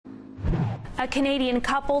A Canadian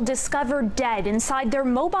couple discovered dead inside their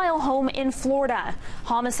mobile home in Florida.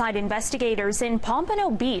 Homicide investigators in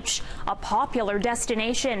Pompano Beach, a popular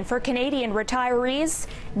destination for Canadian retirees,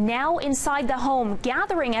 now inside the home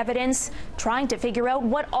gathering evidence, trying to figure out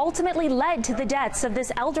what ultimately led to the deaths of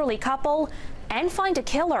this elderly couple and find a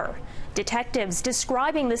killer. Detectives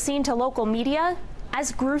describing the scene to local media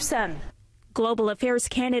as gruesome. Global Affairs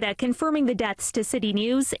Canada confirming the deaths to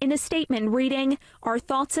CityNews in a statement reading, "Our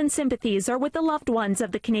thoughts and sympathies are with the loved ones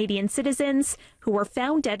of the Canadian citizens who were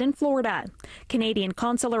found dead in Florida. Canadian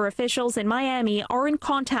consular officials in Miami are in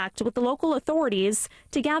contact with the local authorities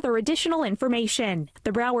to gather additional information."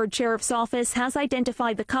 The Broward Sheriff's Office has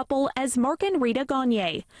identified the couple as Mark and Rita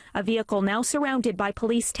Gagne. A vehicle now surrounded by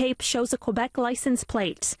police tape shows a Quebec license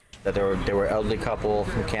plate. That they were elderly couple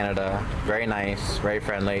from Canada, very nice, very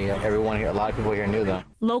friendly. Everyone here, a lot of people here knew them.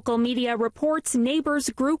 Local media reports neighbors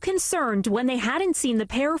grew concerned when they hadn't seen the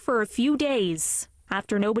pair for a few days.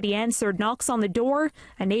 After nobody answered knocks on the door,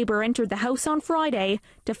 a neighbor entered the house on Friday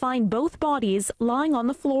to find both bodies lying on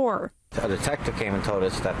the floor. A detective came and told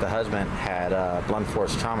us that the husband had blunt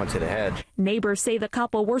force trauma to the head. Neighbors say the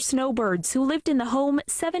couple were snowbirds who lived in the home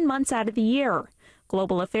 7 months out of the year.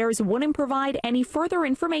 Global Affairs wouldn't provide any further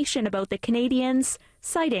information about the Canadians,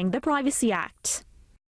 citing the Privacy Act.